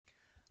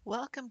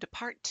Welcome to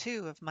part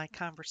two of my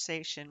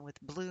conversation with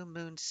Blue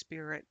Moon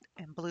Spirit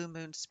and Blue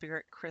Moon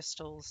Spirit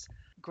Crystal's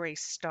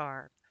Grace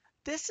Star.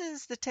 This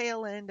is the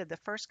tail end of the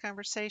first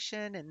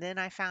conversation, and then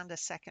I found a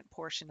second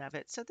portion of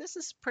it. So this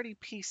is pretty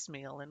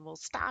piecemeal, and we'll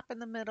stop in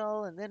the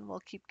middle and then we'll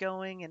keep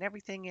going, and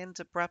everything ends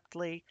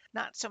abruptly.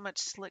 Not so much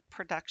slick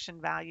production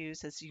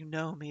values as you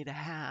know me to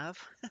have.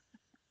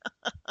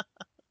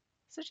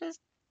 So just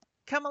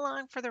come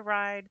along for the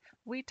ride.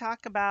 We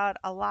talk about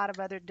a lot of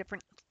other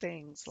different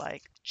things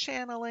like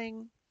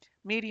channeling,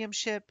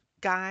 mediumship,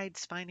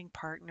 guides, finding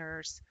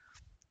partners,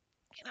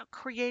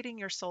 creating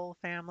your soul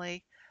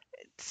family.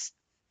 It's,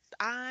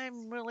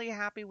 I'm really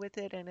happy with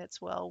it and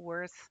it's well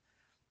worth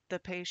the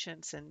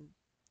patience. And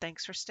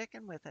thanks for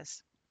sticking with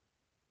us.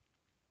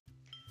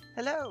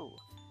 Hello,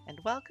 and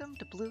welcome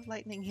to Blue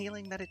Lightning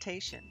Healing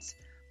Meditations.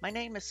 My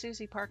name is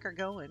Susie Parker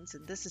Goins,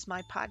 and this is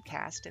my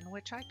podcast in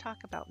which I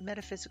talk about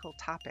metaphysical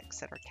topics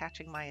that are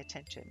catching my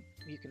attention.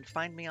 You can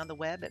find me on the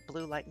web at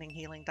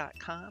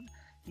bluelightninghealing.com.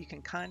 You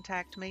can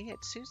contact me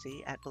at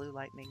susie at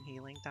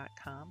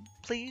bluelightninghealing.com.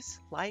 Please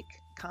like,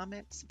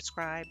 comment,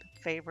 subscribe,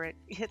 favorite,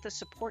 hit the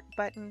support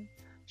button,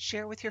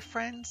 share with your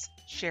friends,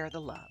 share the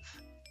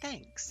love.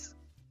 Thanks.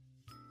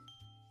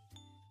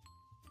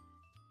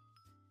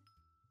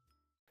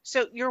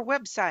 So, your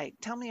website,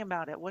 tell me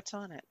about it. What's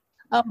on it?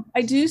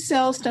 I do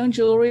sell stone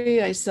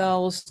jewelry. I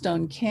sell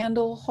stone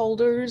candle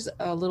holders,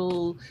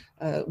 little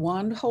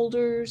wand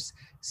holders,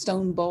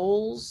 stone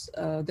bowls.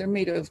 They're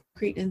made of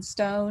concrete and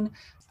stone.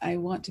 I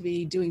want to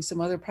be doing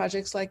some other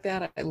projects like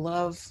that. I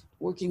love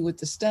working with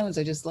the stones.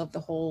 I just love the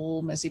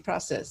whole messy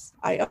process.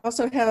 I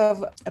also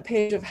have a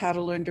page of how to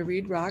learn to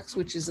read rocks,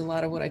 which is a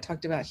lot of what I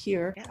talked about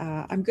here.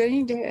 I'm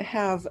going to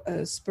have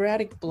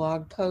sporadic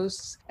blog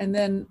posts. And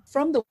then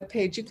from the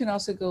page, you can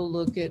also go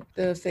look at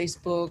the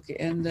Facebook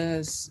and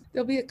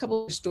there'll be a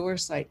couple of store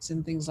sites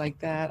and things like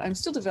that. I'm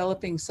still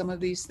developing some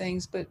of these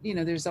things, but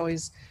there's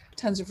always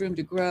tons of room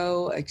to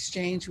grow,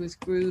 exchange with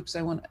groups.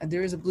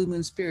 There is a Blue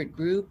Moon Spirit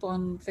group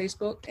on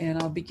Facebook,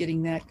 and I'll be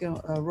getting that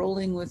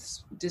rolling with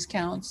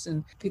discounts,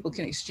 and people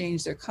can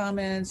exchange their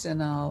comments,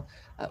 and I'll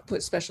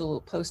put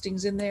special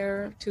postings in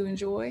there to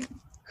enjoy.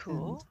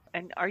 Cool.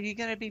 And are you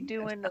going to be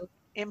doing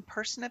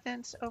in-person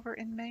events over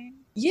in Maine?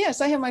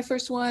 Yes, I have my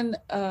first one.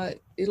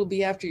 It'll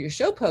be after your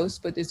show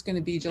post, but it's going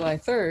to be July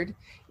 3rd,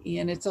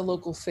 and it's a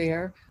local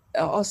fair.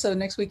 Also,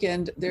 next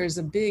weekend,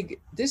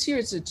 this year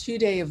it's a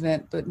 2-day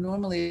event, but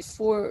normally it's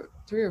 3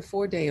 or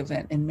 4 day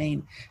event in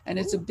Maine. And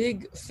it's a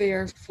big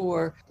fair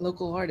for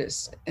local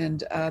artists.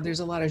 And there's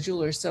a lot of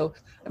jewelers. So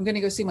I'm going to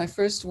go see my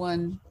first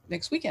one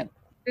next weekend.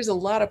 There's a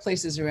lot of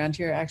places around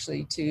here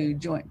actually to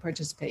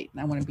participate.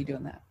 And I want to be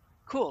doing that.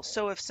 Cool.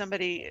 So if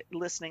somebody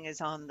listening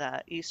is on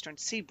the Eastern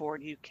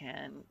Seaboard, you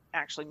can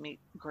actually meet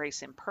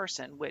Grace in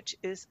person, which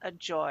is a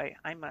joy.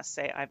 I must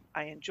say,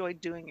 I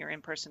enjoyed doing your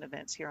in-person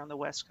events here on the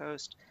West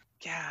Coast.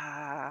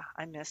 Yeah,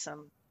 I miss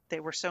them. They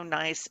were so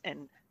nice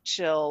and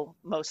chill,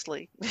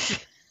 mostly.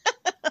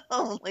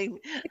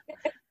 Only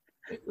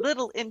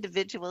little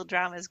individual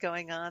dramas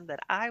going on that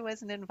I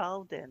wasn't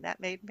involved in.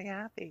 That made me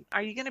happy.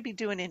 Are you going to be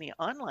doing any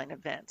online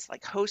events,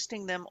 like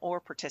hosting them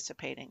or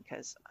participating?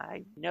 Because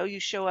I know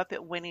you show up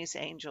at Winnie's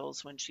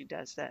Angels when she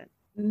does that.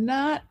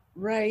 Not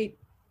right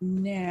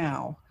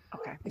now.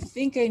 Okay. I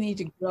think I need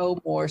to grow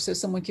more so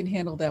someone can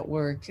handle that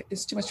work.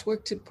 It's too much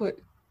work to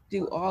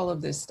do all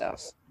of this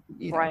stuff.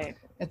 Right.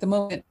 At the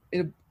moment,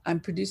 I'm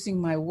producing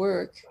my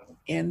work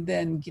and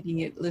then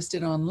getting it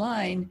listed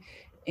online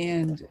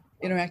and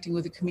interacting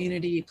with the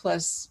community,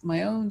 plus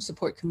my own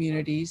support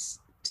communities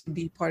to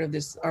be part of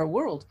our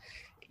world.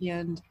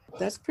 And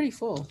that's pretty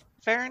full.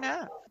 Fair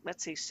enough.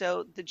 Let's see.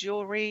 So the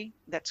jewelry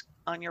that's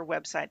on your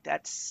website,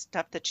 that's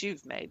stuff that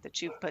you've made,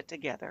 that you've put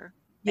together.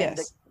 Yes. And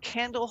the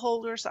candle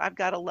holders, I've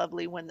got a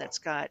lovely one that's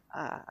got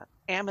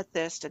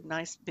amethyst, a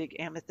nice big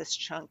amethyst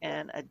chunk,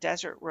 and a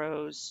desert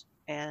rose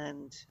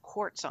and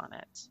quartz on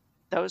it.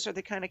 Those are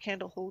the kind of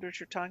candle holders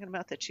you're talking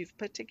about that you've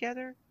put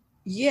together?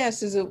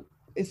 Yes,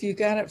 if you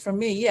got it from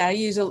me, yeah,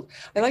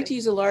 I like to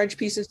use a large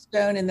piece of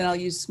stone, and then I'll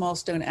use small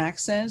stone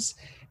accents,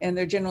 and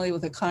they're generally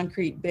with a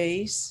concrete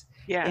base.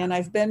 Yeah. And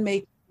I've been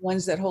making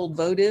ones that hold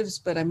votives,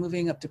 but I'm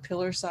moving up to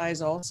pillar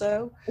size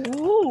also.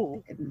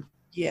 Ooh.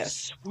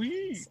 Yes.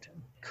 Sweet.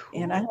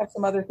 Cool. And I have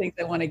some other things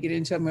I want to get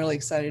into I'm really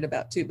excited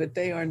about too, but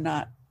they are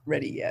not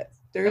ready yet.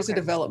 There is a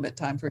development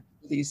time for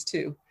these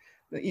two.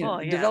 But,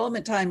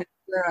 development time is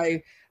where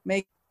I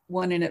make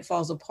one and it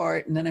falls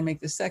apart, and then I make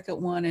the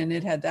second one and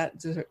it had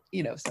that, so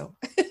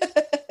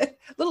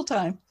little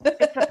time.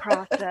 It's a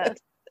process.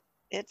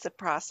 It's a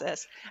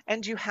process.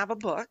 And you have a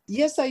book?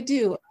 Yes, I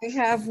do. I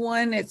have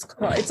one.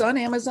 It's on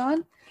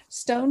Amazon,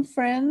 Stone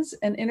Friends,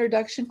 An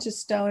Introduction to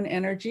Stone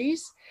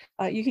Energies.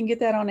 You can get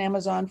that on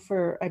Amazon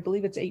for, I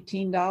believe it's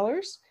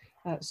 $18.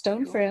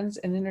 Stone cool. Friends,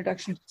 An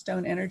Introduction to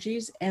Stone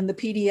Energies. And the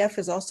PDF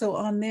is also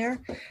on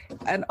there.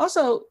 And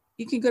also,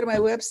 you can go to my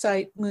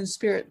website,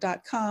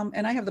 moonspirit.com,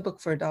 and I have the book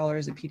for $1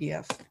 as a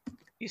PDF.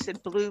 You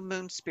said Blue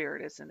Moon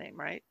Spirit is the name,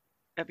 right?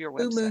 Of your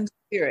website.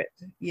 Spirit,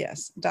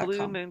 yes, Blue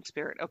 .com. Moon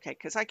Spirit. Okay,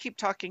 because I keep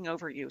talking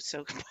over you,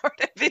 so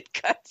part of it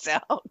cuts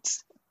out.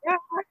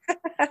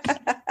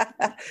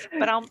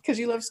 But I'll, Because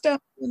you love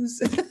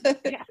stones.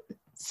 yeah.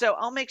 So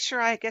I'll make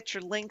sure I get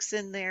your links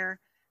in there,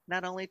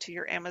 not only to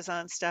your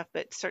Amazon stuff,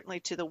 but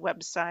certainly to the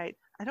website.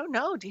 I don't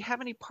know. Do you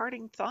have any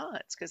parting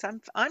thoughts? Because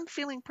I'm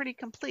feeling pretty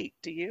complete.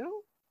 Do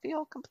you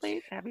feel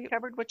complete? Have you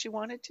covered what you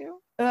wanted to?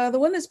 The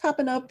one that's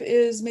popping up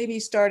is maybe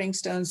starting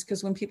stones,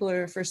 because when people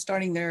are first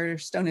starting their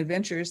stone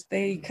adventures,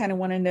 they kind of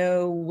want to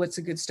know what's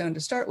a good stone to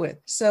start with.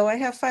 So I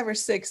have 5 or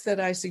 6 that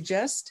I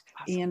suggest,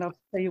 Awesome. and I'll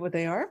tell you what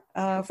they are.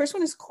 First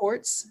one is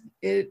quartz.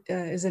 It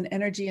is an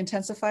energy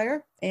intensifier,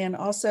 and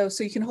also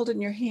so you can hold it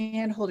in your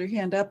hand, hold your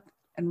hand up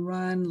and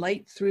run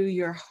light through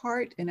your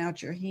heart and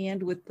out your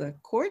hand with the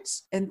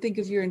quartz, and think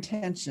of your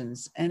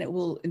intentions, and it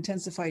will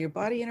intensify your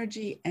body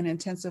energy and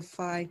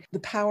intensify the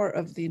power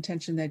of the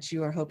intention that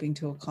you are hoping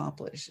to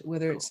accomplish,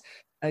 whether it's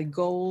a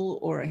goal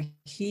or a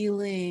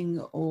healing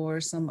or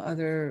some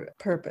other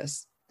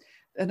purpose.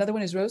 Another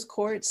one is rose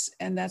quartz,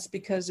 and that's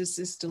because it's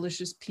this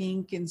delicious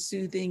pink and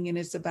soothing, and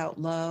it's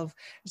about love.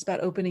 It's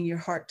about opening your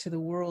heart to the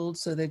world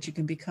so that you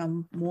can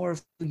become more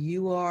of who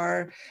you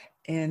are.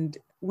 And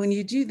when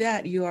you do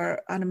that, you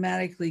are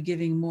automatically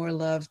giving more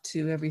love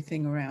to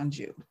everything around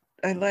you.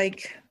 I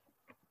like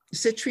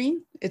citrine.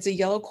 It's a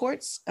yellow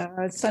quartz,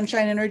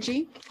 sunshine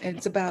energy.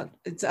 It's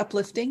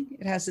uplifting.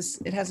 It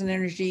has an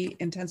energy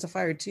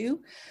intensifier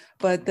too,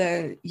 but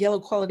the yellow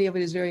quality of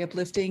it is very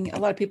uplifting. A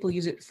lot of people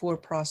use it for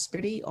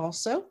prosperity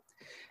also.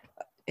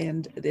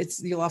 And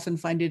you'll often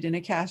find it in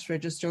a cash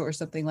register or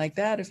something like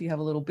that. If you have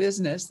a little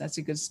business, that's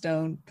a good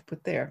stone to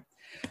put there.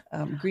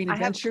 Green I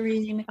have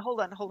aventurine.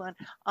 hold on.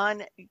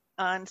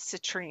 On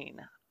citrine.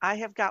 I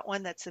have got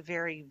one that's a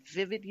very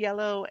vivid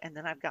yellow, and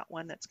then I've got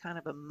one that's kind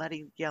of a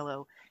muddy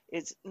yellow.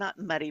 It's not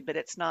muddy, but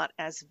it's not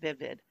as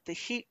vivid. The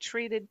heat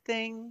treated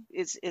thing,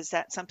 is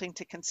that something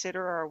to consider,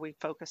 or are we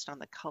focused on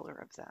the color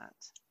of that?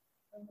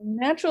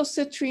 Natural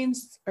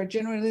citrines are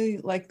generally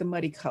like the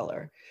muddy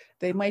color.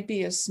 They might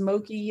be a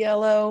smoky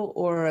yellow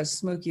or a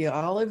smoky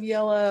olive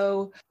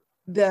yellow.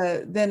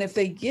 Then if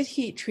they get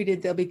heat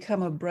treated, they'll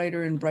become a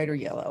brighter and brighter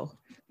yellow.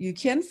 You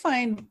can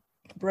find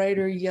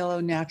brighter yellow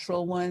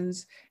natural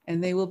ones,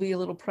 and they will be a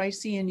little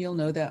pricey, and you'll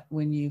know that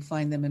when you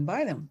find them and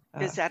buy them.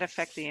 Does that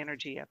affect the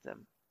energy of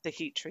them, the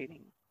heat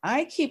treating?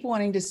 I keep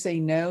wanting to say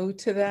no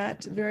to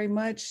that very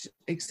much,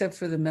 except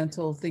for the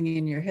mental thing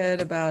in your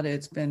head about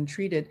it's been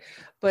treated.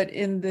 But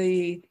in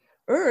the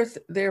earth,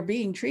 they're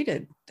being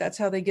treated. That's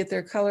how they get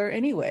their color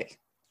anyway.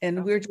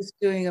 And we're just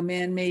doing a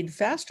man-made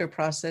faster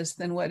process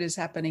than what is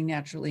happening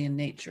naturally in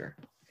nature.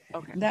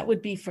 Okay. And that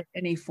would be for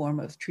any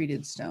form of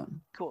treated stone.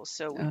 Cool.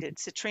 So we did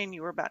citrine.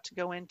 You were about to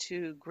go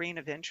into green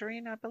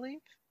aventurine, I believe.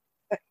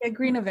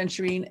 Green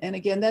aventurine, and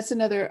again, that's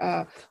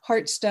another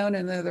heart stone,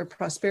 another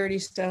prosperity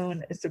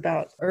stone. It's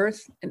about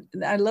earth, and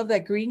I love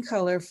that green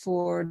color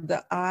for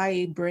the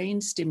eye brain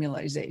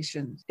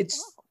stimulation.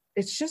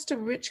 It's just a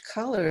rich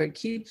color. It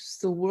keeps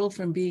the world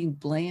from being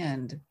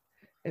bland,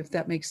 if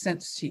that makes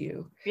sense to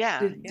you.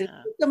 Yeah, There's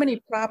so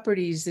many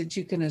properties that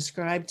you can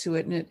ascribe to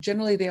it, and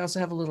generally they also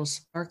have a little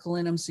sparkle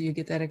in them, so you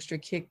get that extra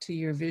kick to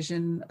your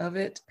vision of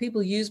it.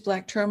 People use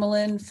black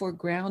tourmaline for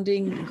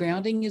grounding.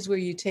 Grounding is where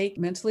you take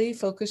mentally,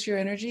 focus your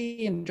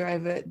energy and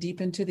drive it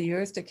deep into the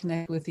earth to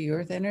connect with the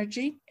earth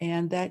energy,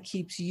 and that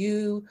keeps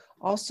you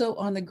also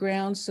on the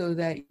ground so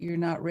that you're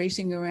not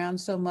racing around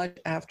so much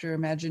after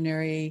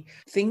imaginary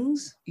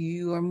things.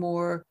 You are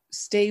more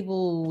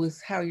stable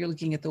with how you're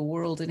looking at the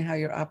world and how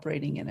you're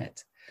operating in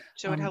it.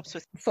 So it helps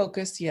with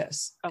focus,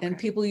 yes. Okay. And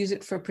people use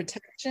it for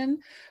protection,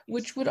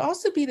 which would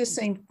also be the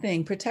same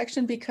thing.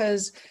 Protection,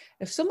 because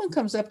if someone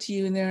comes up to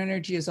you and their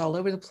energy is all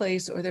over the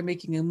place, or they're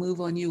making a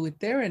move on you with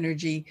their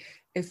energy,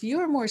 if you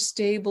are more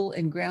stable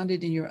and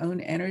grounded in your own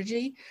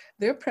energy,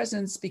 their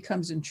presence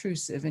becomes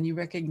intrusive and you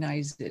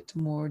recognize it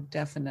more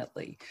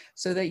definitely,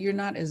 so that you're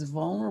not as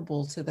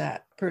vulnerable to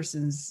that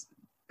person's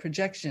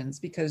projections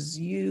because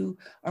you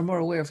are more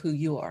aware of who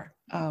you are.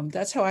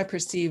 That's how I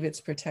perceive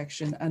its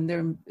protection, and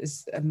there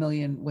is a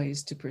million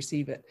ways to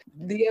perceive it.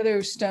 The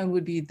other stone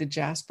would be the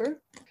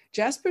jasper.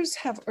 Jaspers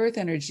have earth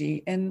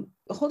energy, and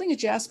holding a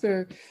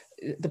jasper,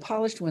 the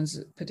polished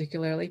ones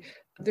particularly,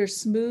 they're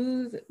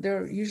smooth,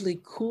 they're usually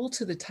cool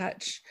to the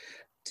touch.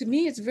 To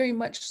me, it's very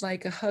much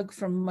like a hug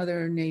from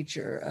Mother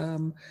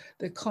Nature.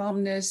 The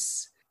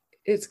calmness,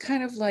 it's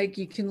kind of like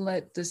you can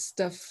let this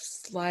stuff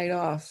slide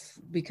off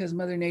because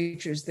Mother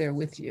Nature's there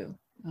with you.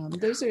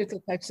 Those are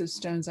the types of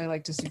stones I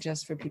like to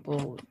suggest for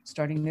people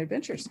starting their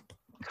adventures.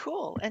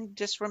 Cool. And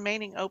just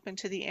remaining open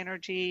to the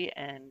energy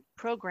and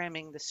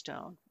programming the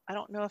stone. I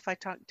don't know if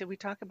did we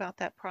talk about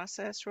that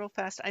process real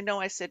fast? I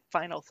know I said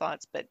final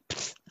thoughts, but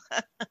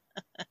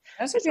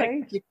That's it's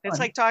okay. it's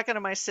like talking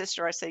to my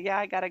sister. I say, yeah,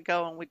 I got to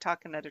go. And we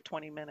talk another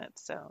 20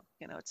 minutes. So,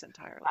 it's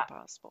entirely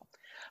possible.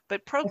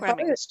 But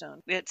programming a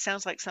stone, it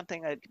sounds like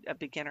something a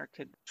beginner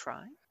could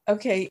try.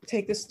 Okay,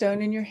 take the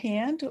stone in your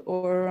hand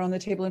or on the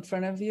table in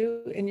front of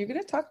you, and you're going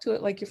to talk to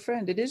it like your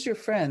friend. It is your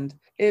friend.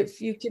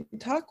 If you can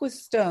talk with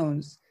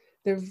stones,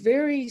 They're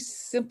very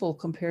simple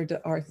compared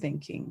to our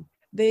thinking.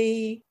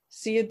 They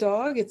see a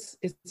dog, it's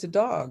a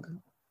dog.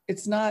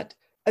 It's not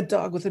a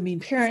dog with a mean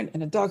parent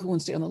and a dog who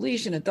won't stay on the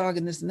leash and a dog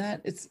and this and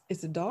that.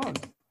 It's a dog.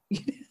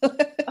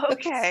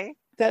 Okay.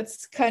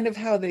 That's kind of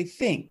how they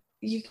think.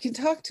 You can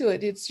talk to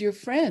it. It's your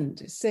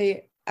friend.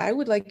 Say, I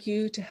would like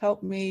you to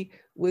help me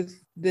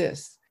with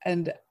this.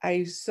 And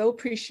I so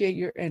appreciate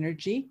your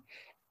energy.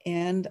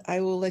 And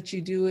I will let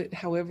you do it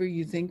however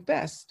you think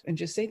best. And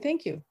just say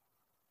thank you.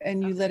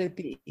 And you let Okay.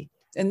 it be.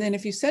 And then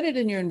if you set it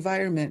in your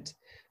environment,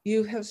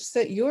 you have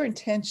set your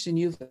intention.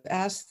 You've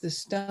asked the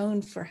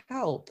stone for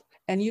help.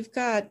 And you've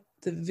got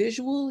the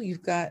visual,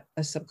 you've got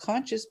a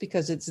subconscious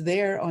because it's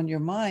there on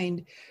your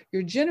mind.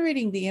 You're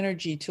generating the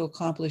energy to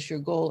accomplish your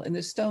goal, and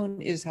the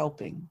stone is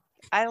helping.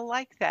 I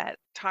like that.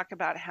 Talk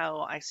about how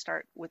I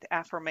start with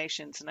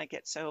affirmations and I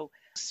get so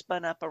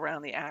spun up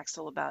around the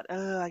axle about,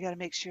 oh, I got to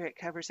make sure it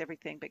covers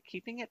everything, but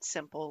keeping it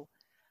simple.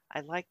 I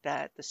like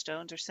that. The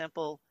stones are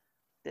simple.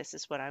 This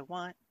is what I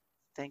want.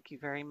 Thank you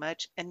very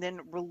much. And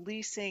then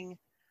releasing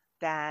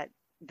that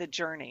the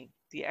journey,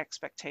 the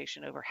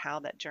expectation over how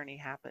that journey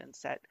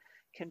happens, that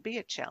can be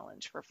a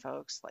challenge for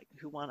folks like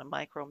who want to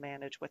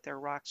micromanage what their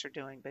rocks are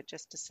doing, but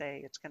just to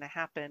say it's going to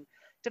happen.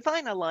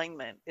 Divine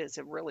alignment is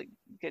a really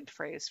good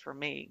phrase for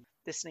me.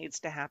 This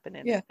needs to happen,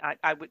 and Yeah.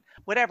 I would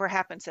whatever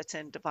happens that's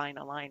in divine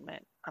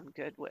alignment, I'm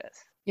good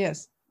with.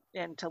 Yes.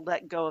 And to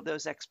let go of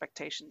those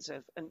expectations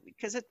of, and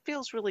because it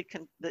feels really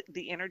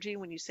the energy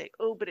when you say,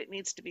 oh, but it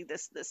needs to be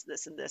this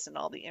and this, and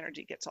all the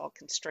energy gets all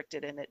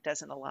constricted and it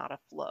doesn't allow to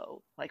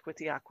flow. Like with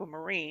the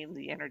aquamarine,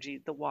 the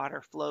energy, the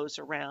water flows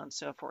around.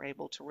 So if we're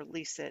able to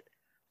release it,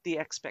 the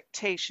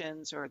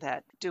expectations, or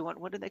that doing,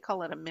 what do they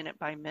call it, a minute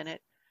by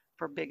minute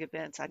for big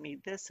events, I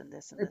need this and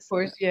this and Of this and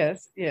course, this.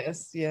 yes,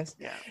 yes, yes.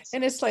 Yeah.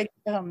 And it's like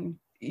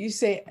you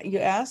say, you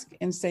ask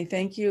and say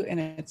thank you, and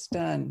it's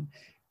done.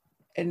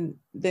 And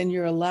then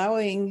you're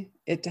allowing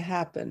it to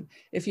happen.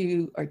 If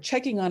you are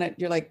checking on it,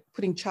 you're like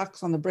putting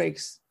chocks on the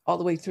brakes all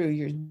the way through.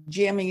 You're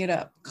jamming it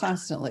up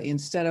constantly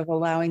instead of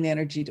allowing the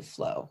energy to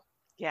flow.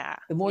 Yeah.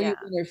 The more you Yeah.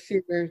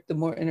 interfere, the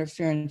more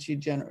interference you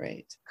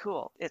generate.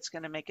 Cool. It's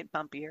going to make it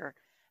bumpier.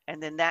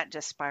 And then that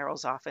just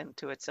spirals off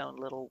into its own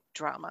little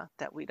drama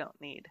that we don't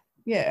need.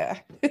 Yeah.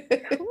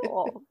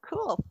 Cool,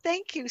 cool.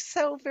 Thank you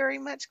so very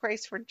much,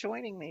 Grace, for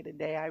joining me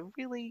today.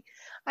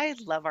 I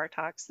love our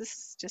talks. This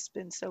has just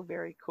been so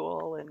very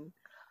cool. And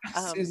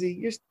um,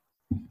 Susie,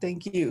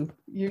 thank you.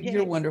 You're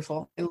yeah,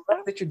 wonderful. I love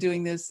oh, that you're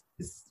doing this.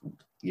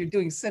 You're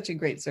doing such a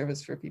great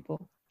service for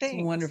people. It's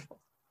thanks. wonderful.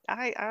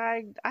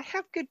 I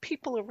have good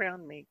people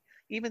around me,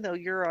 even though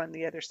you're on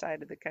the other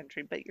side of the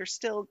country, but you're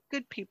still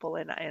good people,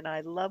 and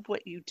I love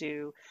what you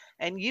do.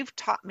 And you've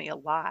taught me a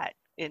lot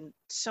in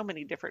so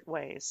many different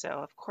ways. So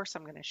of course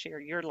I'm going to share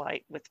your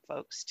light with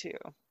folks too.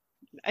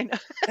 I know.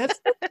 That's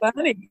so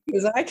funny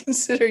because I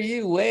consider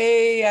you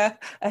way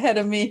ahead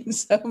of me in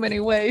so many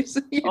ways.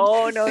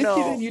 Oh, no,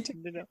 no. You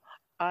No, no.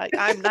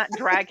 I'm not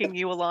dragging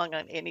you along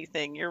on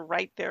anything. You're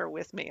right there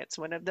with me. It's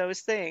one of those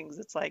things.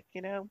 It's like,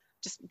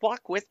 just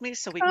walk with me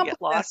so we can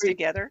get lost complimentary.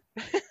 together.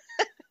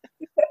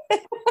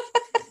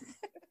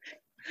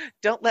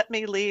 Don't let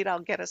me lead. I'll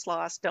get us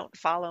lost. Don't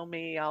follow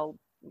me.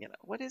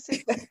 What is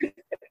it?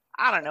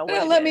 I don't know what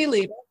Well, it let me is.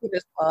 leave. I'll get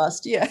us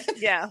lost. Yeah.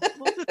 Yeah.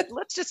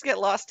 Let's just get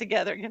lost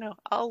together.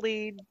 I'll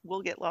lead.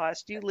 We'll get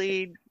lost. You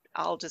lead.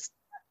 I'll just,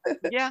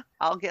 yeah,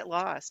 I'll get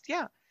lost.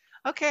 Yeah.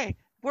 Okay.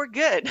 We're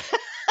good.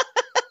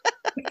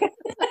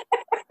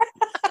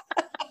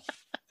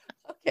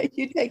 Okay.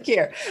 You take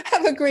care.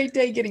 Have a great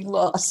day getting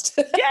lost.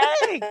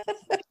 Yay.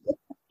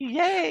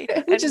 Yay.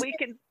 Which And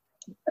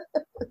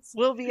is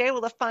we'll be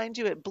able to find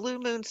you at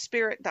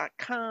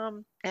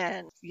bluemoonspirit.com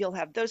and you'll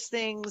have those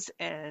things.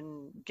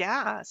 And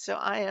yeah, so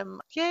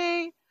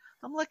yay.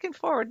 I'm looking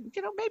forward.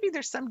 Maybe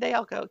there's someday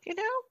I'll go,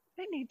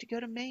 I need to go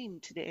to Maine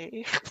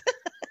today.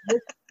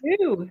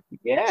 you.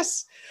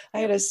 Yes. I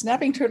had a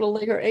snapping turtle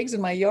lay her eggs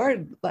in my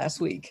yard last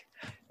week.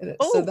 So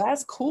Oh,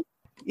 that's cool.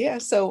 Yeah.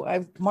 So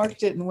I've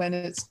marked it. And when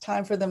it's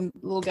time for them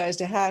little guys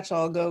to hatch,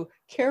 I'll go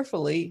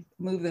carefully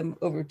move them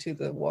over to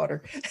the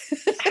water.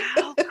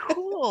 how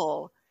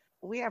cool.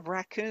 We have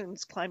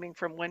raccoons climbing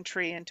from one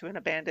tree into an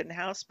abandoned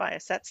house by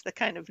us. That's the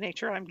kind of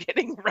nature I'm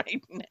getting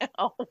right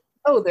now.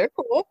 Oh, they're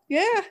cool.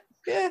 Yeah.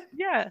 Yeah.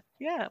 Yeah,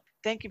 yeah.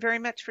 Thank you very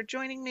much for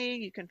joining me.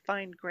 You can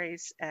find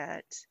Grace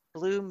at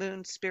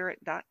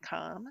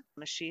bluemoonspirit.com.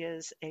 She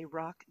is a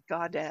rock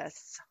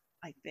goddess,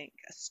 I think,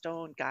 a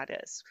stone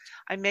goddess.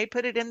 I may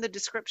put it in the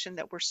description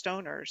that we're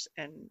stoners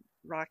and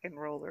rock and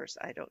rollers.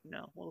 I don't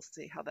know. We'll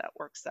see how that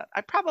works out.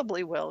 I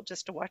probably will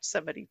just to watch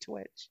somebody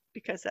twitch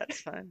because that's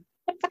fun.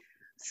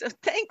 So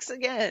thanks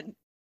again.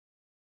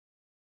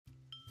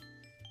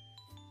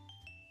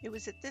 It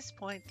was at this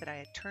point that I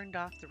had turned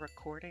off the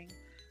recording,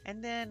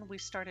 and then we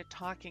started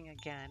talking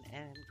again,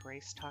 and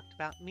Grace talked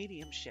about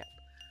mediumship.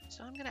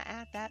 So I'm going to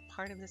add that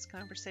part of this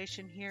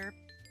conversation here.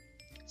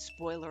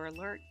 Spoiler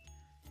alert,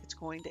 it's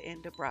going to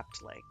end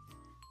abruptly.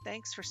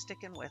 Thanks for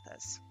sticking with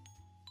us.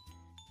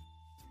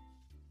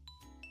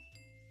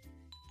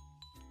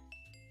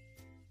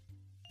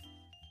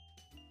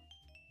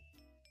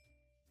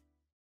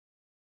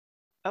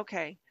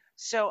 Okay.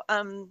 So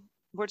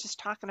we're just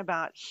talking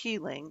about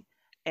healing,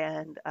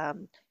 and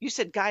you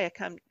said Gaia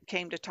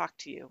came to talk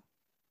to you.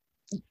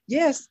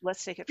 Yes.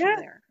 Let's take it from Yeah.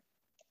 there.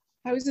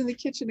 I was in the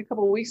kitchen a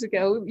couple of weeks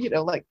ago,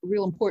 like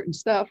real important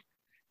stuff.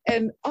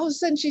 And all of a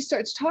sudden she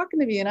starts talking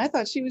to me. And I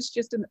thought she was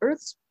just an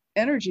earth's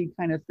energy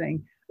kind of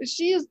thing. But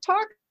she is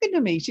talking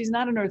to me. She's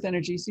not an earth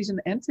energy, she's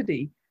an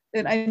entity.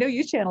 And I know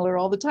you channel her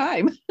all the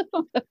time,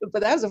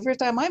 but that was the first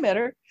time I met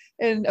her.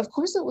 And of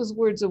course, it was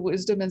words of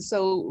wisdom and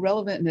so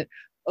relevant. And it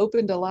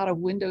opened a lot of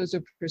windows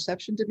of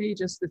perception to me,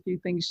 just the few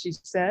things she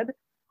said.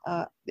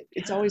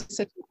 It's Yeah. always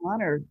such an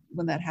honor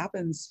when that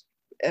happens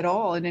at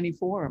all in any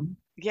form.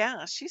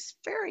 Yeah, she's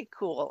very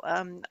cool.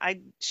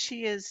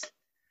 She is,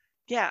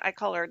 yeah, I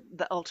call her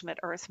the ultimate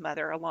Earth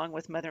Mother, along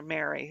with Mother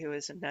Mary, who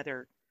is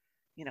another,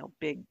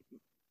 big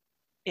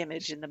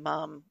image in the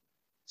mom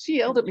She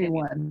yelled at me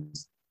continuum.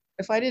 once.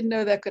 If I didn't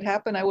know that could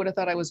happen, I would have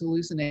thought I was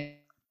hallucinating.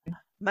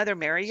 Mother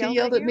Mary She yelled at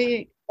yelled at you?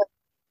 me at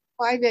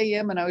 5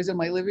 a.m. and I was in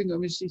my living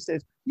room and she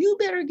says, "You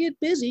better get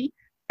busy."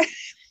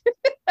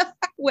 I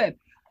went,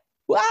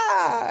 "Wow."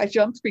 I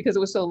jumped because it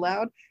was so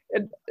loud.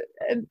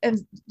 And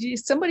and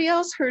somebody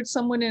else heard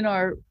someone in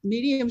our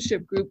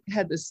mediumship group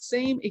had the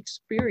same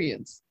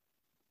experience.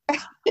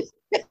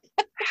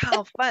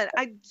 How fun.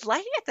 I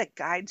like it that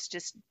guides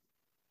just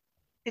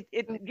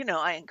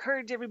I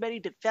encourage everybody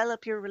to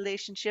develop your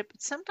relationship.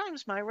 But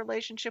sometimes my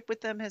relationship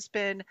with them has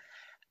been,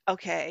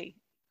 okay,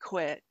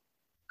 quit.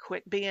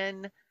 Quit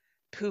being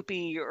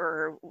poopy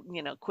or,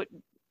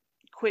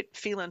 quit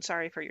feeling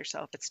sorry for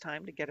yourself. It's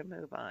time to get a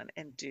move on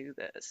and do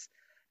this.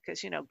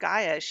 Because,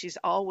 Gaia, she's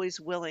always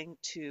willing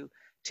to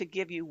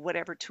give you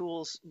whatever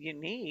tools you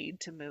need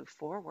to move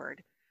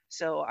forward.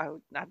 So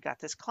I've got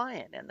this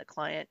client, and the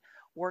client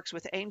works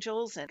with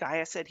angels, and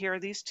Gaia said, "Here are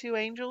these two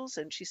angels."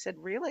 And she said,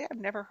 "Really? I've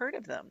never heard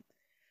of them."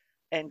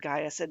 And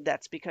Gaia said,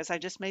 "That's because I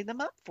just made them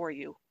up for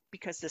you,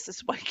 because this is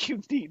what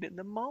you need in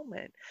the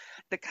moment."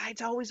 The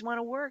guides always want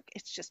to work.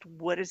 It's just,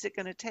 what is it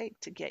going to take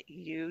to get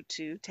you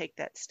to take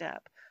that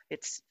step?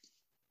 It's,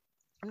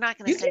 I'm not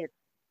going to You say can, it.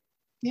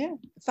 yeah.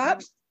 I'm,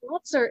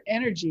 Thoughts are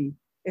energy.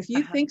 If you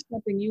uh-huh. think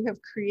something, you have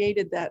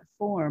created that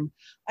form.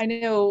 I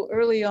know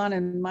early on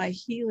in my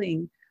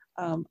healing,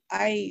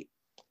 I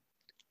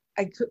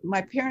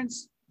my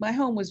parents, my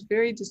home was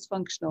very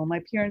dysfunctional. My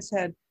parents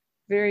had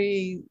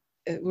very,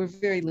 were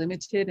very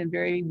limited and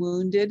very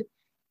wounded,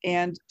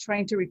 and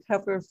trying to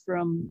recover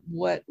from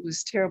what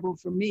was terrible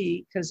for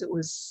me because it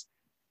was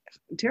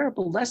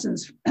terrible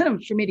lessons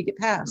for me to get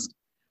past.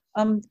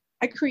 Um,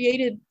 I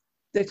created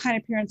the kind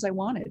of parents I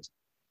wanted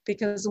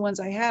because the ones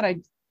I had, I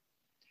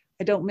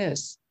don't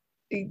miss,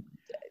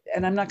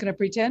 and I'm not going to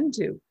pretend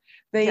to.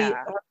 They Yeah.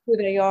 are who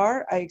they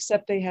are. I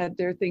accept they had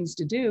their things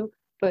to do,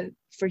 but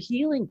for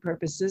healing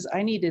purposes,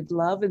 I needed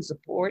love and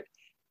support.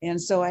 And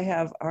so I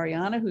have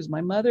Ariana, who's my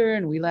mother,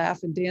 and we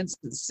laugh and dance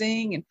and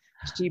sing, and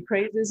she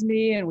praises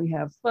me, and we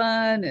have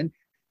fun and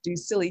do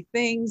silly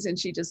things, and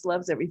she just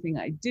loves everything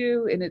I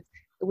do. And it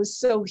was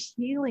so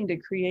healing to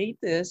create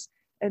this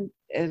and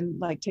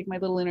like take my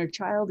little inner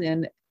child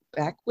in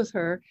back with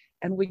her,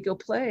 and we go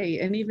play.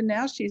 And even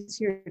now she's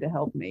here to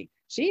help me.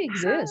 She How,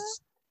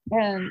 exists.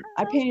 And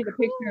I how painted a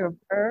picture cool. of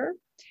her,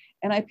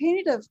 and I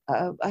painted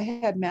I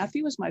had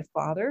Matthew as my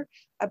father.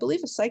 I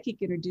believe a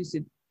psychic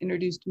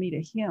introduced me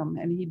to him,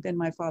 and he'd been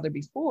my father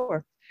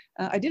before.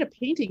 I did a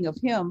painting of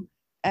him,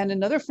 and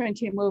another friend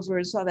came over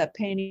and saw that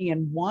painting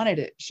and wanted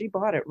it. She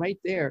bought it right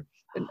there.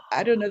 And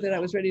I don't know that I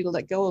was ready to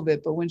let go of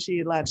it, but when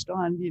she latched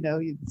on,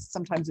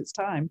 sometimes it's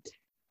time.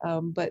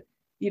 But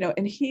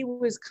and he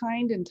was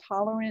kind and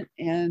tolerant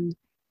and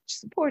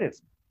supportive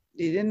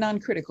and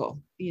non-critical,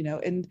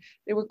 and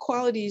there were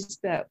qualities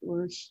that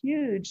were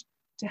huge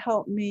to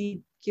help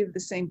me give the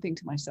same thing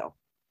to myself.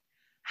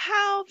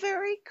 How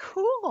very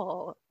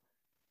cool.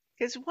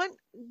 Because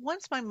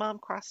once my mom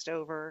crossed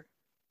over,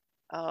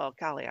 oh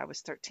golly, I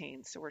was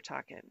 13. So we're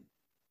talking,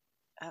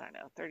 I don't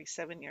know,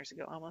 37 years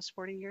ago, almost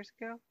 40 years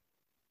ago.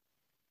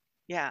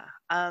 Yeah.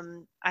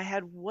 I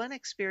had one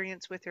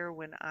experience with her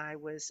when I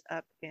was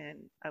up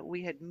in,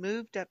 we had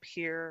moved up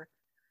here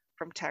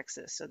from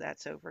Texas. So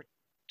that's over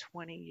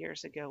 20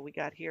 years ago. We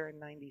got here in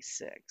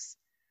 96.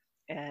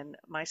 And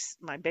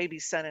my baby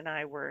son and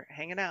I were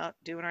hanging out,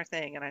 doing our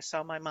thing. And I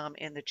saw my mom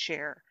in the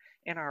chair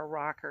in our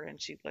rocker.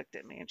 And she looked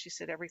at me and she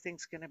said,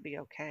 "Everything's going to be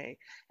okay."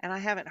 And I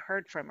haven't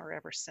heard from her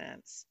ever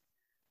since.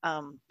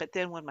 But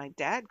then when my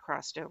dad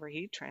crossed over,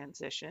 he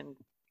transitioned.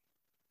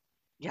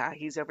 Yeah,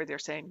 he's over there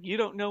saying, "You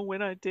don't know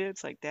when I did."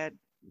 It's like, "Dad,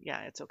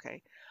 yeah, it's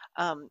okay."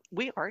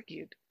 We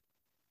argued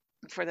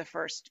for the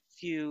first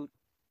few,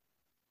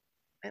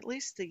 at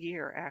least the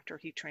year after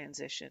he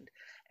transitioned.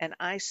 And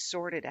I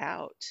sorted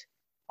out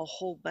a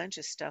whole bunch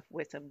of stuff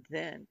with him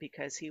then,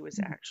 because he was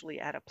actually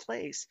at a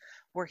place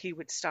where he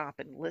would stop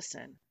and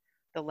listen.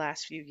 The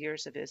last few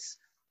years of his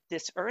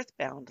this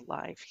earthbound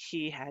life,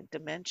 he had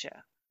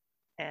dementia,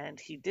 and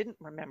he didn't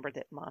remember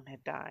that mom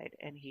had died,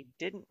 and he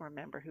didn't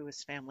remember who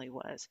his family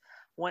was.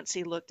 Once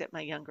he looked at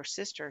my younger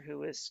sister,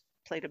 who has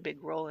played a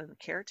big role in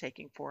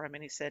caretaking for him,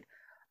 and he said,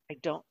 I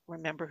don't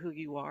remember who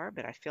you are,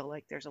 but I feel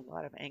like there's a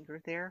lot of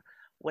anger there.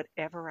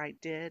 Whatever I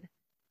did,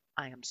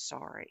 I am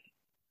sorry.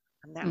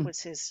 And that Mm.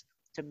 was his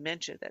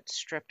dementia that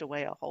stripped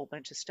away a whole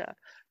bunch of stuff.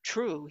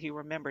 True, he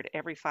remembered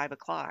every 5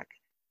 o'clock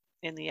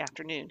in the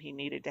afternoon he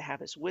needed to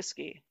have his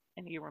whiskey,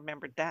 and he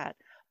remembered that.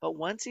 But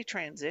once he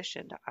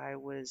transitioned,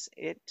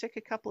 it took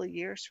a couple of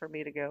years for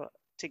me to go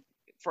to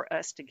for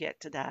us to get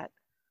to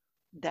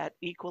that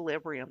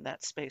equilibrium,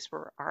 that space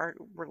where our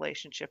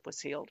relationship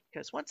was healed.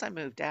 Because once I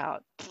moved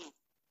out,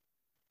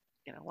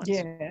 once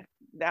Yeah.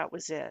 that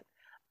was it.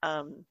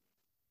 Um,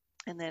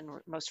 and then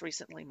most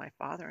recently, my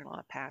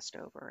father-in-law passed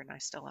over, and I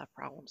still have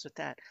problems with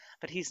that.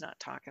 But he's not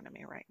talking to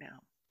me right now.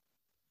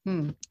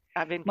 Hmm.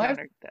 I've My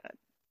encountered that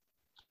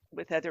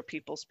with other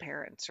people's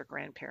parents or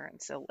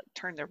grandparents. They'll like,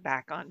 turn their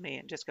back on me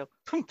and just go,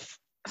 poof.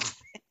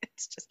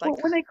 It's just like, Well,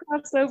 when they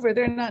cross over,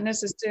 they're not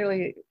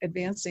necessarily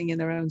advancing in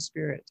their own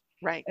spirit.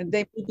 right. And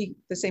they may be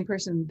the same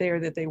person there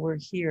that they were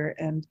here.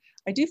 And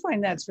I do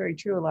find that's very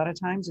true a lot of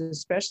times,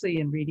 especially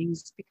in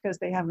readings, because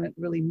they haven't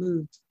really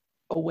moved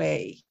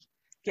away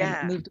and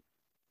Yeah. moved.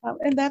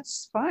 And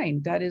that's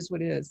fine. That is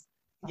what it is.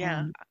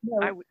 Yeah. I, No,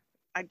 w-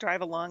 I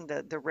drive along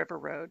the river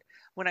road.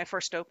 When I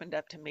first opened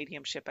up to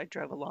mediumship, I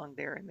drove along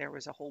there and there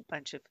was a whole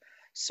bunch of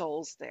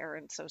souls there.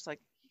 And so it's like,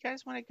 you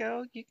guys want to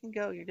go? You can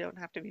go. You don't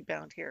have to be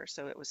bound here.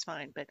 So it was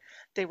fine. But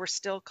they were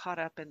still caught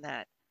up in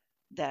that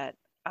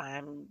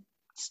I'm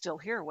still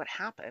here. What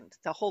happened?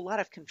 The whole lot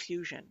of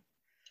confusion.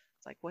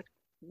 It's like,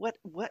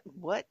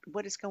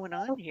 what is going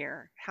on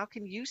here? How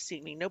can you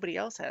see me? Nobody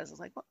else has. It's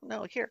like, well,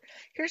 no,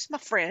 here's my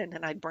friend.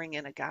 And I'd bring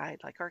in a guide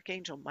like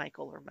Archangel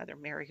Michael or Mother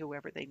Mary,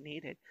 whoever they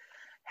needed,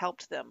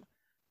 helped them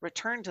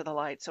return to the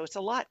light. So it's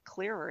a lot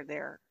clearer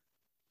there.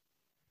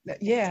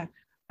 yeah.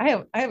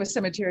 I have a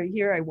cemetery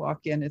here I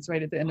walk in. It's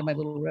right at the end of my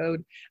little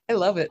road. I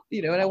love it,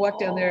 and I walk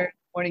down there in Oh,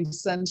 the morning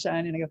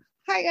sunshine and I go,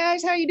 "Hi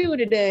guys, how you doing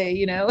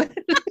today?" And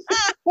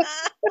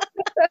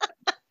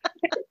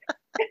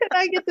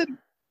I get the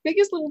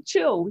biggest little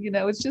chill,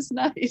 it's just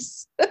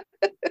nice.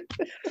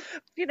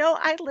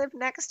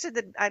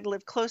 I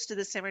live close to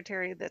the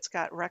cemetery that's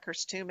got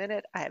Rucker's tomb in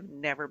it. I have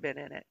never been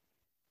in it,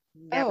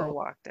 never Oh,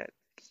 walked it.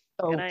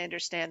 And oh, I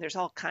understand there's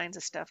all kinds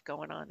of stuff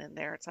going on in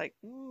there. It's like,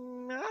 I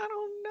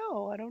don't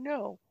know. I don't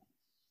know.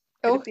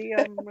 Could oh. it be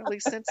I'm really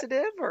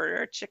sensitive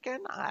or a chicken?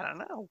 I don't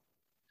know.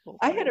 We'll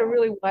I had find a out.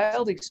 really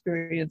wild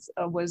experience.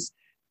 Was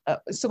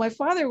So my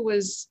father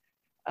was,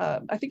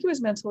 I think he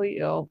was mentally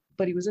ill,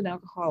 but he was an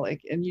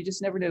alcoholic, and you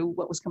just never knew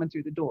what was coming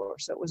through the door.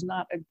 So it was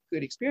not a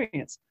good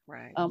experience.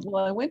 Right.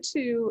 Well, I went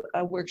to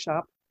a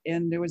workshop,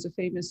 and there was a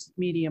famous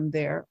medium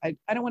there. I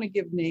don't want to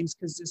give names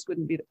because this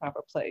wouldn't be the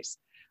proper place.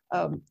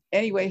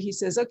 Anyway, he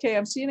says, "Okay,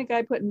 I'm seeing a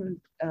guy putting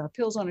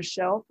pills on a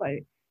shelf.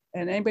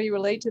 And anybody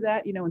relate to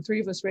that? And three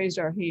of us raised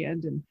our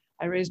hand, and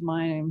I raised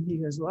mine, and he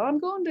goes, "Well, I'm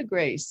going to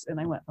Grace." And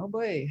I went, "Oh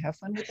boy, have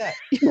fun with that."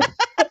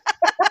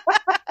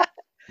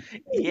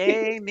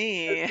 Yay,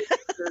 me.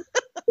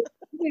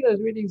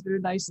 Those readings are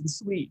nice and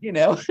sweet.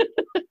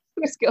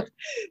 Let's go.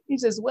 He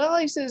says, "Well,"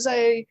 he says,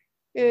 he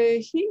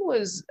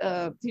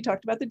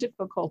talked about the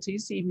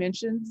difficulties. He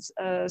mentions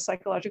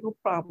psychological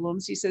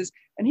problems. He says,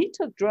 and he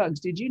took drugs.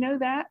 Did you know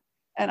that?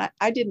 And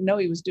I didn't know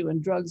he was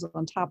doing drugs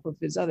on top of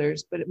his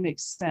others, but it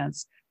makes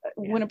sense.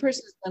 Yeah. When a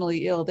person is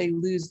mentally ill, they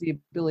lose the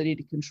ability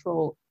to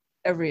control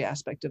every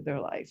aspect of their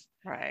life.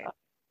 Right.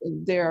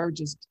 They're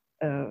just,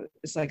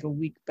 it's like a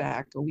week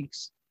back, a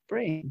week's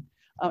brain.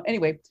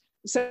 Anyway,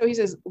 so he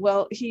says,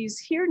 well, he's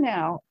here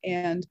now.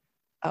 And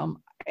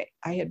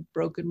I had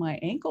broken my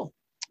ankle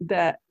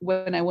that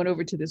when I went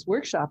over to this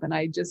workshop, and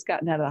I had just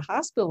gotten out of the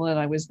hospital, and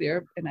I was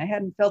there and I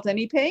hadn't felt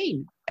any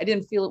pain. I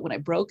didn't feel it when I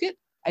broke it.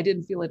 I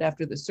didn't feel it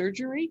after the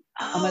surgery.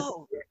 I'm at the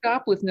Oh,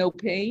 workshop with no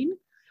pain.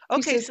 He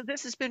okay. says, So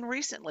this has been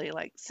recently,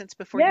 like since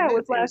before you yeah, it was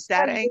moved. It was last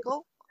that year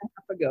ankle? and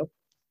a half ago.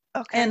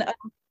 Okay. And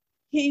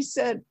he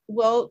said,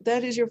 well,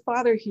 that is your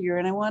father here.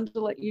 And I wanted to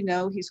let you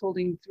know he's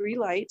holding 3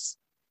 lights.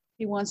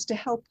 He wants to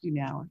help you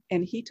now.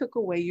 And he took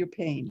away your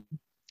pain.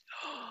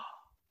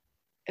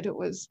 And it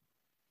was,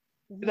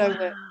 and I went,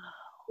 Wow.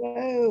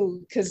 whoa,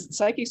 because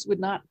psychics would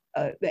not,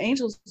 the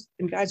angels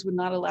and guides would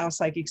not allow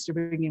psychics to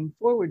bring him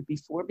forward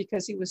before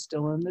because he was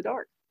still in the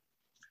dark.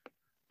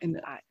 And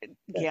I,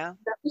 that, yeah.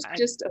 that was I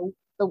just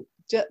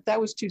that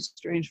was too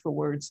strange for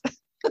words.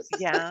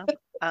 yeah.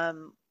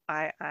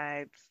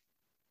 I've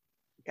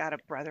got a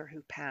brother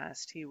who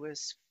passed. He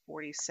was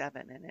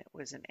 47 and it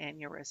was an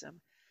aneurysm.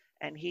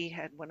 And he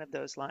had one of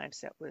those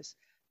lives that was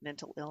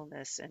mental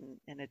illness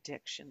and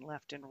addiction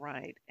left and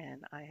right.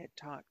 And I had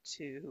talked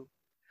to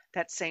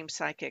that same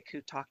psychic who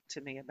talked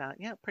to me about,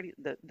 yeah,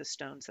 the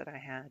stones that I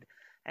had.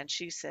 And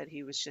she said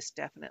he was just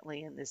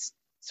definitely in this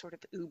sort of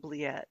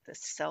oubliette, this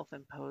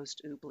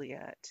self-imposed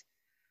oubliette.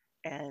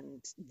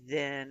 And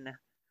then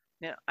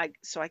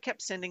I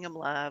kept sending him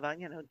love,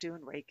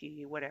 doing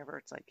Reiki, whatever.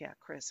 It's like, yeah,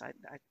 Chris, I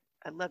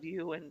love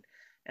you and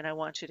I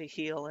want you to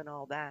heal and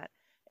all that.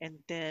 And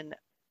then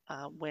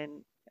uh,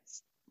 when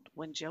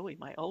when Joey,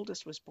 my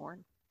oldest, was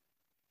born,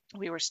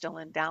 we were still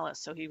in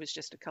Dallas, so he was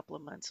just a couple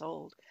of months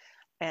old.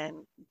 And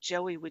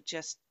Joey would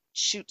just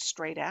shoot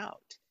straight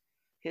out.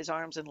 His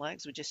arms and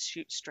legs would just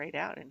shoot straight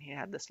out, and he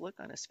had this look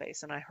on his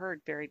face. And I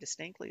heard very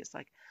distinctly, it's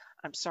like,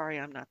 I'm sorry,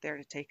 I'm not there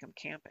to take him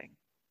camping.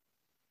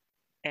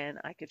 And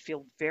I could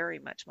feel very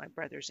much my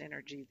brother's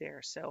energy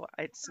there. So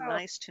it's Oh,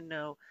 nice to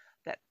know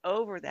that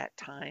over that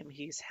time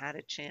he's had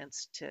a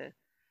chance to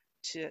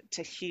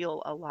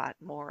heal a lot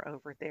more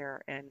over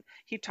there. And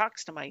he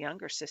talks to my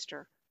younger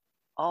sister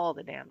all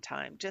the damn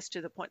time, just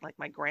to the point like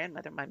my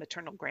grandmother, my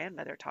maternal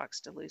grandmother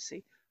talks to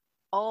Lucy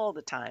all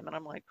the time. And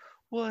I'm like,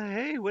 well,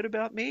 hey, what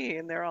about me?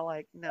 And they're all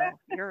like, no,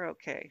 you're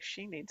okay.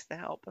 She needs the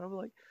help. And I'm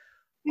like,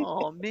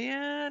 oh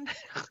man,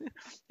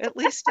 at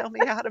least tell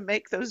me how to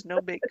make those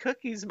no bake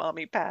cookies,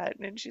 Mommy Pat.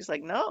 And she's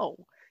like,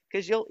 no,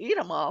 because you'll eat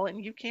them all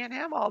and you can't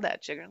have all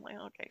that sugar. I'm like,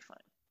 okay,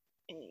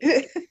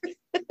 fine.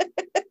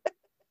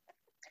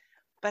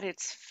 But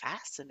it's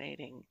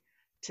fascinating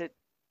to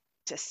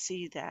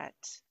see that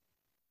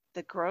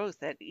the growth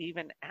that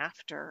even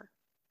after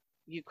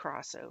you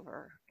cross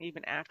over,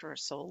 even after a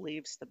soul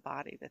leaves the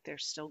body, that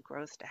there's still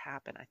growth to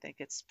happen. I think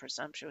it's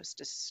presumptuous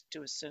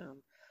to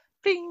assume,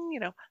 bing,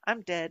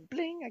 I'm dead,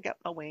 bling, I got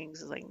my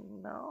wings. It's like,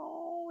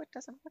 no, it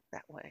doesn't work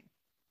that way.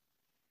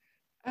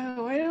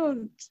 oh, I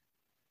don't.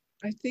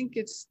 I think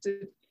it's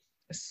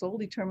a soul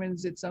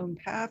determines its own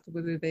path,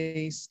 whether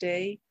they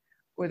stay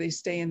or they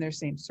stay in their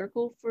same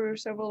circle for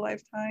several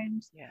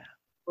lifetimes, Yeah,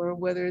 or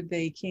whether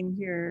they came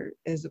here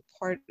as a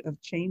part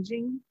of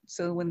changing.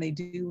 So when they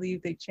do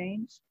leave, they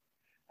change.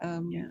 yeah.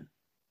 Um,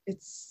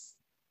 it's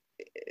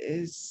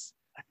is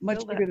I much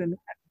feel that. bigger than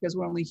that because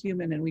we're only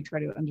human and we try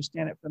to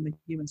understand it from the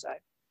human side.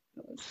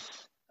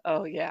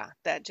 Oh, yeah,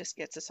 that just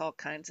gets us all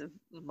kinds of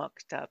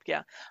mucked up.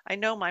 Yeah, I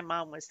know my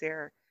mom was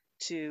there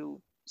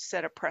to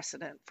set a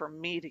precedent for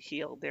me to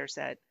heal. There's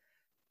that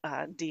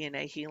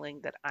DNA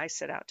healing that I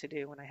set out to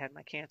do when I had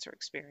my cancer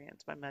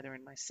experience, my mother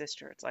and my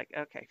sister. It's like,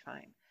 okay,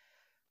 fine.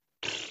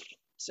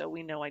 So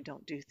we know I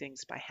don't do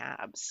things by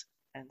halves.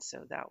 And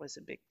so that was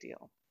a big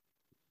deal.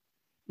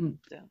 Mm,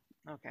 So,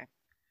 okay.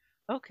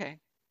 Okay,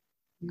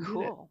 you did it.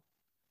 cool.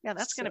 Yeah,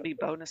 that's going to So be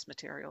bonus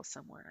material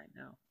somewhere. I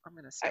know. I'm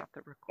going to I, stop the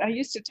I recording.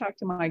 used to talk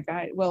to my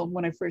guide. Well,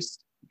 when I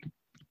first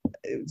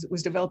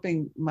was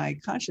developing my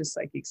conscious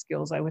psychic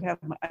skills, I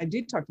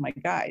did talk to my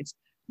guides,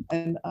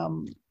 and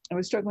I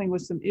was struggling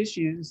with some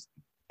issues,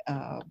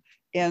 uh,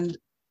 and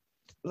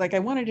like I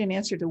wanted an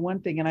answer to one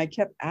thing, and I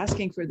kept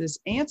asking for this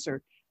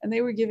answer, and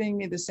they were giving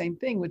me the same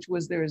thing, which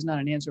was there is not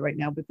an answer right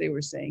now, but they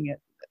were saying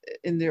it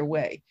in their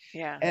way,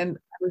 Yeah. and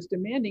I was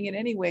demanding it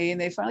anyway, and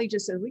they finally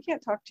just said, "We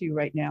can't talk to you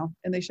right now,"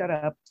 and they shut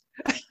up.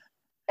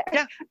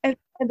 Yeah. And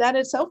that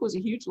itself was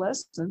a huge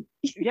lesson.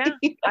 Yeah.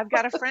 I've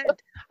got a friend.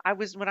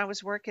 When I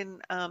was working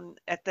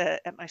at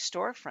my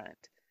storefront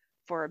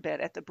for a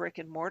bit at the brick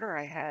and mortar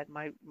I had,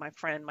 my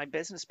friend, my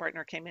business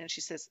partner came in and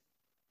she says,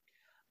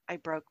 I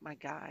broke my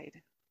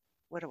guide.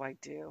 What do I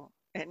do?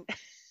 And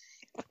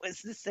it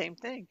was the same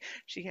thing.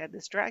 She had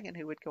this dragon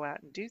who would go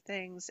out and do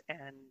things,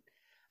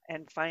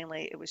 and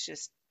finally it was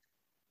just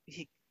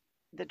he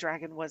the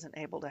dragon wasn't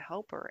able to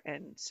help her.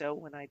 And so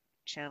when I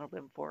channeled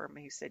him for him,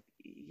 he said,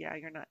 yeah,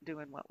 you're not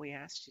doing what we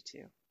asked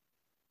you to,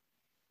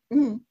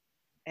 Mm,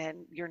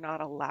 and you're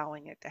not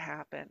allowing it to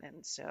happen.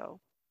 And so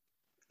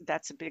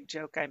that's a big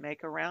joke I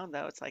make around,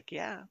 though. It's like,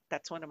 yeah,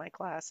 that's one of my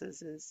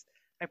classes is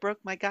I broke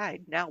my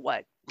guide. Now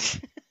what?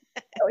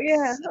 oh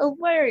yeah, oh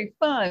very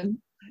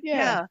fun. Yeah.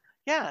 Yeah,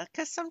 yeah,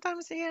 because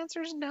sometimes the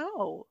answer is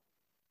no,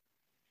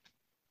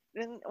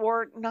 and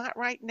or not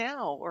right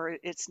now, or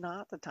it's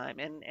not the time.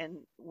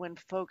 And when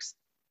folks,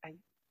 I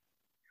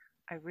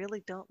I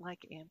really don't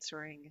like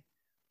answering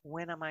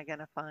when am I going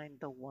to find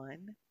the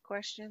one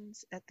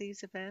questions at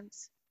these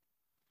events,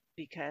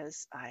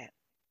 because I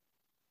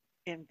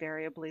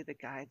invariably the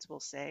guides will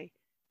say,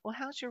 well,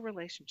 how's your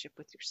relationship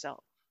with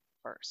yourself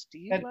first? Do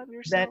you That love that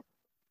yourself?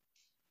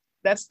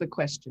 that's the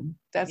question.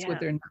 That's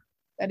what Yeah. they're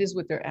that is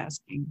what they're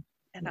asking.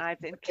 And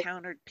I've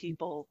encountered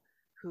people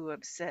who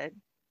have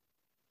said,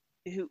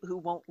 who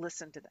won't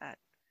listen to that.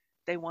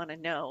 They want to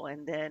know.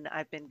 And then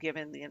I've been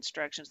given the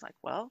instructions like,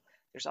 well,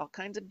 there's all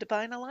kinds of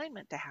divine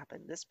alignment to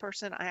happen. This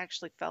person, I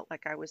actually felt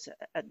like I was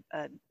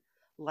a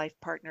life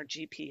partner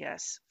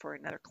GPS for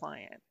another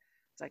client.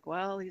 It's like,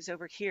 well, he's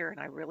over here, and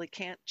I really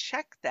can't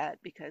check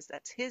that because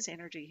that's his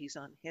energy. He's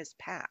on his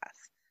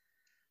path.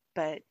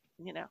 But,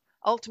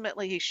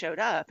 ultimately he showed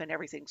up and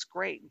everything's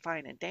great and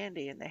fine and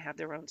dandy, and they have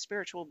their own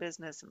spiritual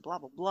business and blah,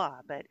 blah,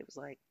 blah. But it was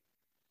like,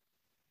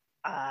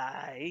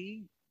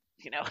 I,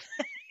 you know,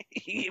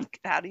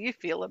 how do you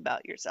feel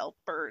about yourself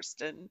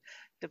first, and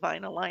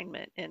divine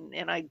alignment? And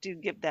I do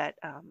give that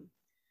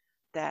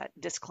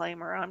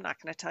disclaimer. I'm not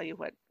going to tell you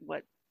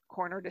what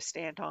corner to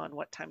stand on,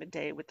 what time of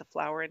day with the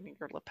flower in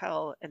your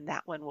lapel, and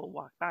that one will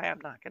walk by.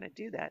 I'm not going to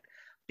do that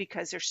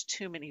because there's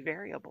too many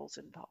variables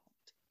involved.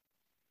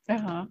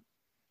 Uh-huh.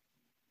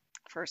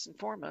 First and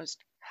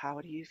foremost,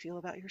 how do you feel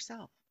about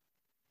yourself?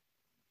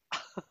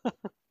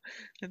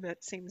 And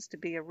that seems to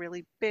be a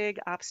really big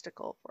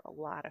obstacle for a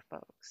lot of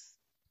folks.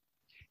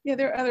 Yeah,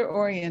 they're other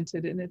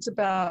oriented, and it's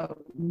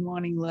about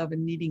wanting love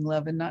and needing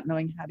love and not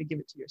knowing how to give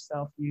it to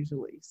yourself,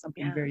 usually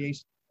something Yeah.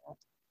 variation of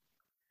that.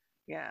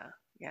 Yeah,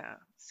 yeah.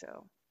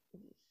 So,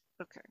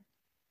 okay.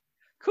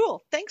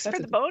 Cool. Thanks for That's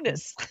a the good one.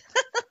 bonus.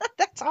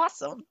 That's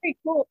awesome. Okay,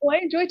 cool. Well, I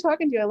enjoyed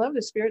talking to you. I love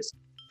the spirits.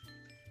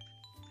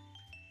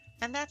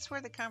 And that's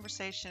where the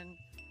conversation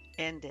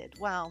ended.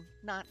 Well,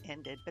 not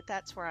ended, but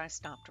that's where I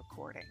stopped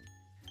recording.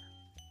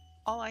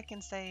 All I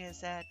can say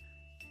is that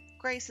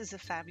Grace is a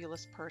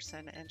fabulous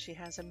person and she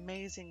has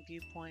amazing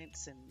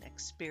viewpoints and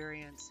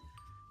experience.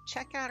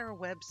 Check out her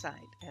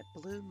website at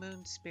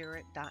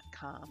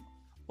bluemoonspirit.com,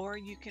 or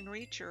you can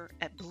reach her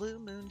at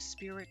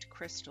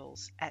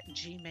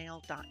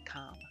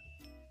bluemoonspiritcrystals@gmail.com.